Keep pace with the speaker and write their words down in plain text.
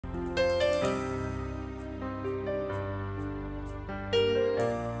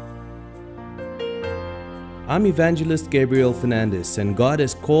I'm Evangelist Gabriel Fernandes, and God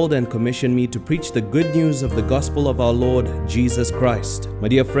has called and commissioned me to preach the good news of the gospel of our Lord Jesus Christ. My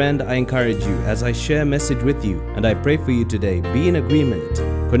dear friend, I encourage you as I share a message with you, and I pray for you today. Be in agreement,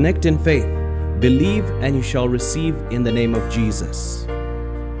 connect in faith, believe, and you shall receive in the name of Jesus.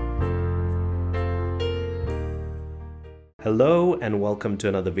 Hello and welcome to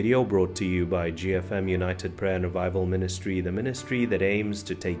another video brought to you by GFM United Prayer and Revival Ministry, the ministry that aims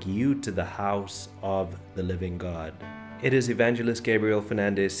to take you to the house of the living God. It is Evangelist Gabriel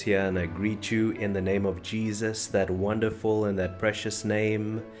Fernandes here, and I greet you in the name of Jesus, that wonderful and that precious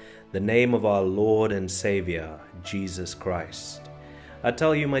name, the name of our Lord and Savior, Jesus Christ. I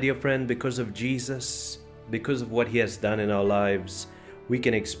tell you, my dear friend, because of Jesus, because of what He has done in our lives, we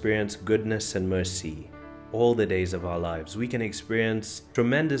can experience goodness and mercy all the days of our lives. We can experience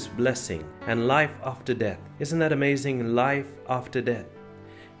tremendous blessing and life after death. Isn't that amazing? Life after death.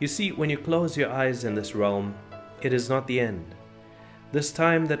 You see, when you close your eyes in this realm, it is not the end. This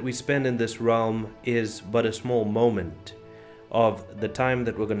time that we spend in this realm is but a small moment of the time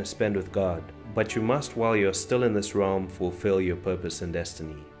that we're going to spend with God. But you must, while you're still in this realm, fulfill your purpose and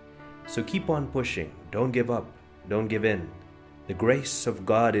destiny. So keep on pushing. Don't give up. Don't give in. The grace of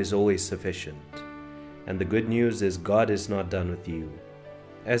God is always sufficient. And the good news is God is not done with you.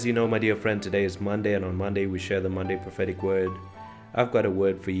 As you know, my dear friend, today is Monday, and on Monday we share the Monday prophetic word. I've got a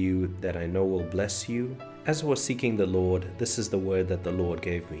word for you that I know will bless you. As I was seeking the Lord, this is the word that the Lord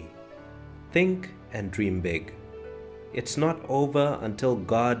gave me. Think and dream big. It's not over until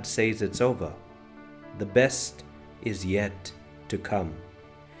God says it's over. The best is yet to come.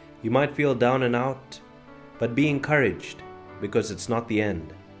 You might feel down and out, but be encouraged, because it's not the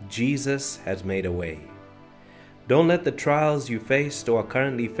end. Jesus has made a way. Don't let the trials you faced or are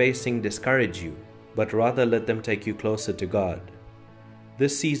currently facing discourage you, but rather let them take you closer to God.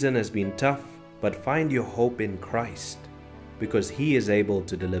 This season has been tough, but find your hope in Christ, because He is able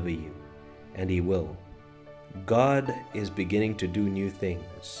to deliver you, and He will. God is beginning to do new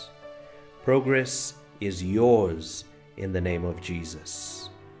things. Progress is yours in the name of Jesus.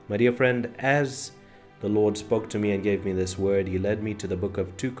 My dear friend, as the Lord spoke to me and gave me this word, He led me to the book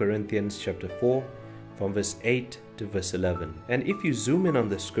of 2 Corinthians chapter 4, from verse 8 to verse 11. And if you zoom in on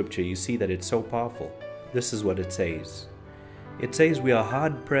this scripture, you see that it's so powerful. This is what it says. It says, we are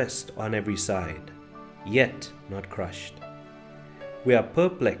hard pressed on every side, yet not crushed. We are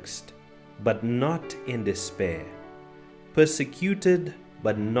perplexed, but not in despair. Persecuted,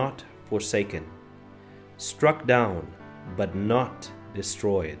 but not forsaken. Struck down, but not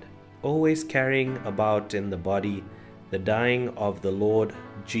destroyed. Always carrying about in the body the dying of the Lord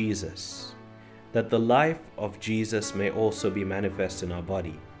Jesus, that the life of Jesus may also be manifest in our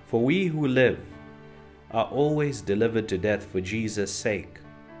body. For we who live are always delivered to death for Jesus' sake,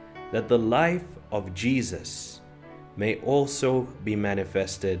 that the life of Jesus may also be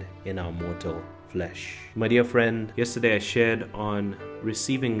manifested in our mortal flesh. My dear friend, yesterday I shared on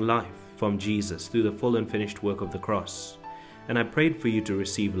receiving life from Jesus through the full and finished work of the cross. And I prayed for you to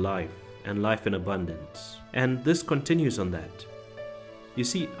receive life, and life in abundance. And this continues on that. You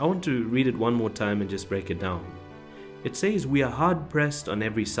see, I want to read it one more time and just break it down. It says, we are hard pressed on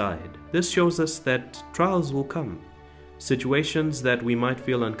every side. This shows us that trials will come. Situations that we might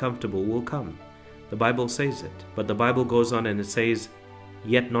feel uncomfortable will come. The Bible says it. But the Bible goes on and it says,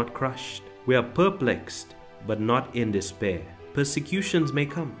 yet not crushed. We are perplexed, but not in despair. Persecutions may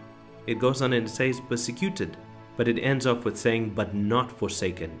come. It goes on and it says persecuted. But it ends off with saying, but not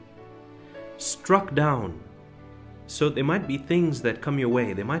forsaken. Struck down. So there might be things that come your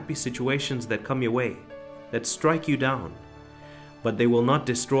way. There might be situations that come your way that strike you down. But they will not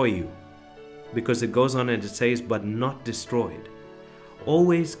destroy you. Because it goes on and it says, but not destroyed.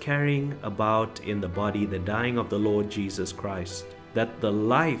 Always carrying about in the body the dying of the Lord Jesus Christ, that the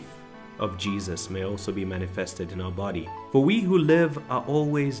life of Jesus may also be manifested in our body. For we who live are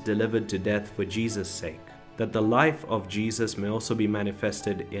always delivered to death for Jesus' sake, that the life of Jesus may also be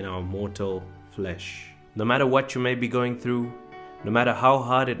manifested in our mortal flesh. No matter what you may be going through, no matter how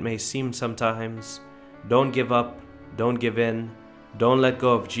hard it may seem sometimes, don't give up, don't give in, don't let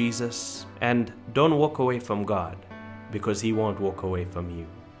go of Jesus, and don't walk away from God, because He won't walk away from you.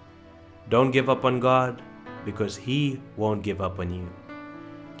 Don't give up on God, because He won't give up on you.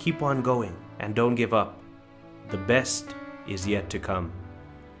 Keep on going and don't give up. The best is yet to come.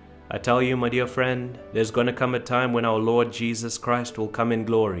 I tell you, my dear friend, there's going to come a time when our Lord Jesus Christ will come in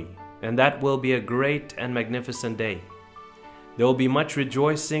glory, and that will be a great and magnificent day. There will be much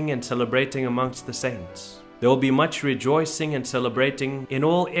rejoicing and celebrating amongst the saints. There will be much rejoicing and celebrating in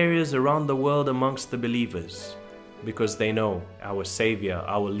all areas around the world amongst the believers. because they know our Savior,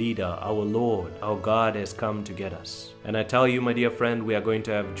 our leader, our Lord, our God has come to get us. And I tell you, my dear friend, we are going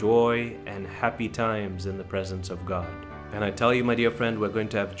to have joy and happy times in the presence of God. And I tell you, my dear friend, we're going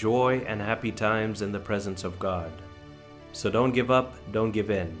to have joy and happy times in the presence of God. So don't give up, don't give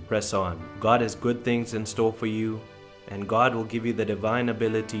in, press on. God has good things in store for you, and God will give you the divine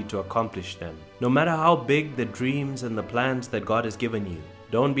ability to accomplish them. No matter how big the dreams and the plans that God has given you,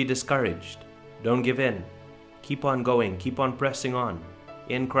 don't be discouraged, don't give in. Keep on going, keep on pressing on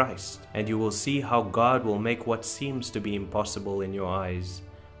in Christ, and you will see how God will make what seems to be impossible in your eyes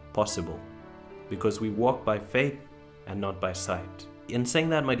possible, because we walk by faith and not by sight. In saying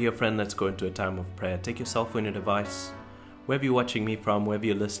that, my dear friend, let's go into a time of prayer. Take your cell phone, your device, wherever you're watching me from, wherever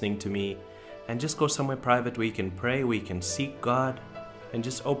you're listening to me, and just go somewhere private where you can pray, where you can seek God, and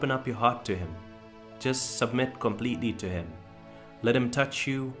just open up your heart to Him. Just submit completely to Him. Let Him touch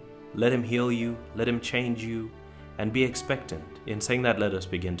you, let Him heal you, let Him change you, and be expectant. In saying that, let us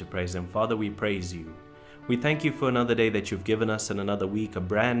begin to praise Him. Father, we praise you. We thank you for another day that you've given us, and another week, a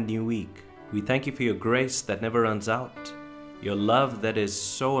brand new week. We thank you for your grace that never runs out, your love that is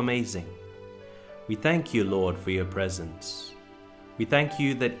so amazing. We thank you, Lord, for your presence. We thank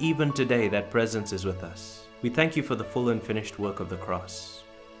you that even today that presence is with us. We thank you for the full and finished work of the cross.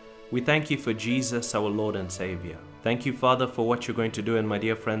 We thank you for Jesus, our Lord and Savior. Thank you, Father, for what you're going to do in my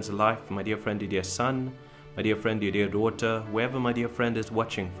dear friend's life, my dear friend, your dear son, my dear friend, your dear daughter, wherever my dear friend is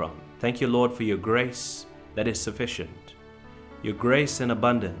watching from. Thank you, Lord, for your grace that is sufficient, your grace in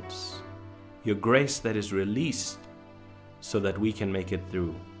abundance, your grace that is released so that we can make it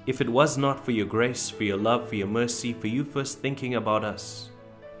through. If it was not for your grace, for your love, for your mercy, for you first thinking about us,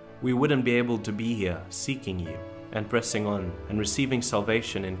 we wouldn't be able to be here seeking you and pressing on and receiving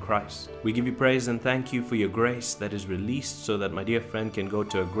salvation in Christ. We give you praise and thank you for your grace that is released so that my dear friend can go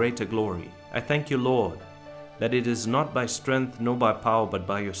to a greater glory. I thank you, Lord, that it is not by strength nor by power but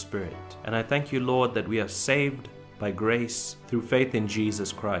by your Spirit. And I thank you, Lord, that we are saved by grace through faith in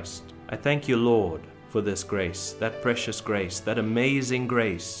Jesus Christ. I thank you, Lord, for this grace, that precious grace, that amazing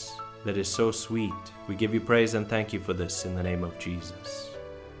grace that is so sweet. We give you praise and thank you for this in the name of Jesus.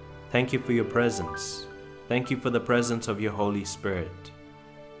 Thank you for your presence. Thank you for the presence of your Holy Spirit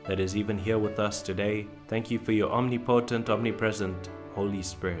that is even here with us today. Thank you for your omnipotent, omnipresent Holy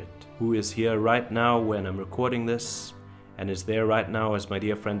Spirit, who is here right now when I'm recording this and is there right now as my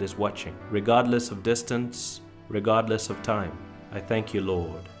dear friend is watching. Regardless of distance, regardless of time, I thank you,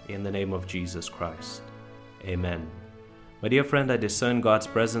 Lord, in the name of Jesus Christ. Amen. My dear friend, I discern God's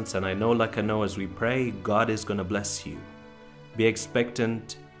presence, and I know, like I know, as we pray, God is going to bless you. Be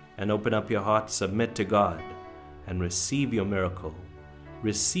expectant and open up your heart, submit to God, and receive your miracle.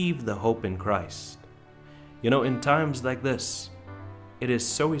 Receive the hope in Christ. You know, in times like this, it is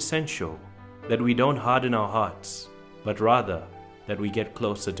so essential that we don't harden our hearts, but rather that we get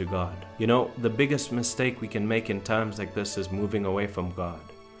closer to God. You know, the biggest mistake we can make in times like this is moving away from God,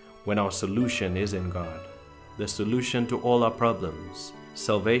 when our solution is in God. The solution to all our problems,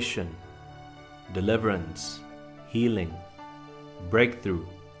 salvation, deliverance, healing, breakthrough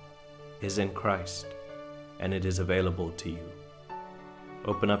is in Christ, and it is available to you.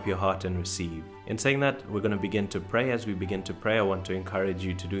 Open up your heart and receive. In saying that, we're going to begin to pray. As we begin to pray, I want to encourage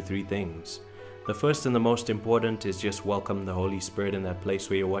you to do 3 things. The first and the most important is just welcome the Holy Spirit in that place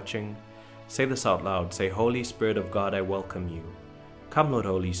where you're watching. Say this out loud. Say, Holy Spirit of God, I welcome you. Come, Lord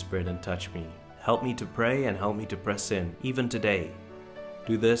Holy Spirit, and touch me. Help me to pray and help me to press in, even today.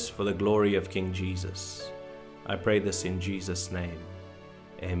 Do this for the glory of King Jesus. I pray this in Jesus' name.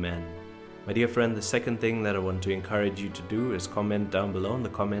 Amen. My dear friend, the second thing that I want to encourage you to do is comment down below in the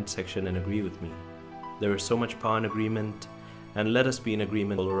comment section and agree with me. There is so much power in agreement, and let us be in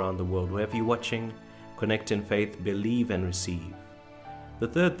agreement all around the world. Wherever you're watching, connect in faith, believe and receive. The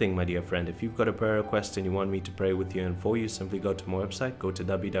third thing, my dear friend, if you've got a prayer request and you want me to pray with you and for you, simply go to my website, go to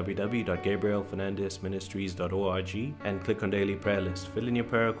www.gabrielfernandesministries.org and click on Daily Prayer List. Fill in your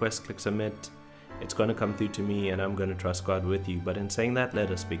prayer request, click Submit. It's going to come through to me and I'm going to trust God with you. But in saying that, let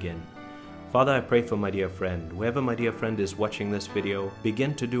us begin. Father, I pray for my dear friend. Wherever my dear friend is watching this video,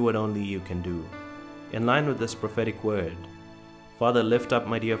 begin to do what only you can do. In line with this prophetic word, Father, lift up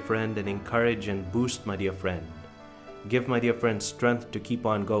my dear friend and encourage and boost my dear friend. Give my dear friend strength to keep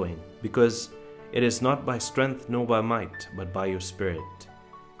on going, because it is not by strength nor by might, but by your Spirit.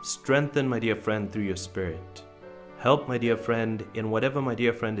 Strengthen my dear friend through your Spirit. Help my dear friend in whatever my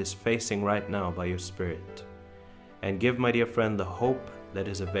dear friend is facing right now by your Spirit. And give my dear friend the hope that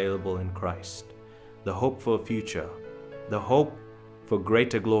is available in Christ, the hope for a future, the hope for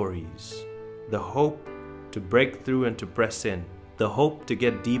greater glories, the hope to break through and to press in, the hope to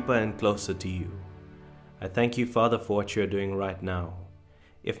get deeper and closer to you. I thank you, Father, for what you're doing right now.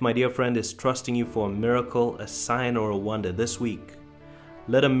 If my dear friend is trusting you for a miracle, a sign, or a wonder this week,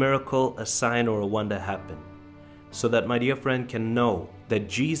 let a miracle, a sign, or a wonder happen, so that my dear friend can know that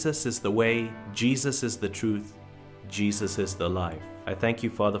Jesus is the way, Jesus is the truth, Jesus is the life. I thank you,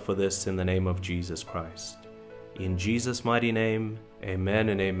 Father, for this in the name of Jesus Christ. In Jesus' mighty name, amen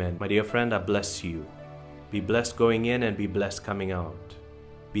and amen. My dear friend, I bless you. Be blessed going in and be blessed coming out.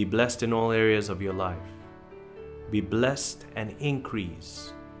 Be blessed in all areas of your life. Be blessed and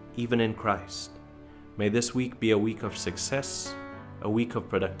increase, even in Christ. May this week be a week of success, a week of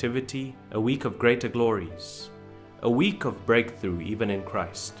productivity, a week of greater glories, a week of breakthrough, even in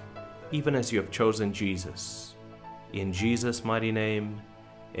Christ, even as you have chosen Jesus. In Jesus' mighty name,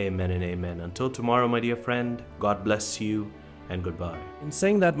 amen and amen. Until tomorrow, my dear friend, God bless you and goodbye. In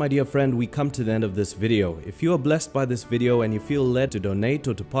saying that, my dear friend, we come to the end of this video. If you are blessed by this video and you feel led to donate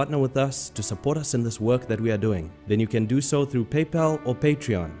or to partner with us to support us in this work that we are doing, then you can do so through PayPal or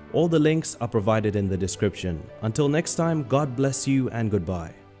Patreon. All the links are provided in the description. Until next time, God bless you and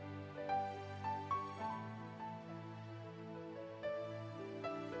goodbye.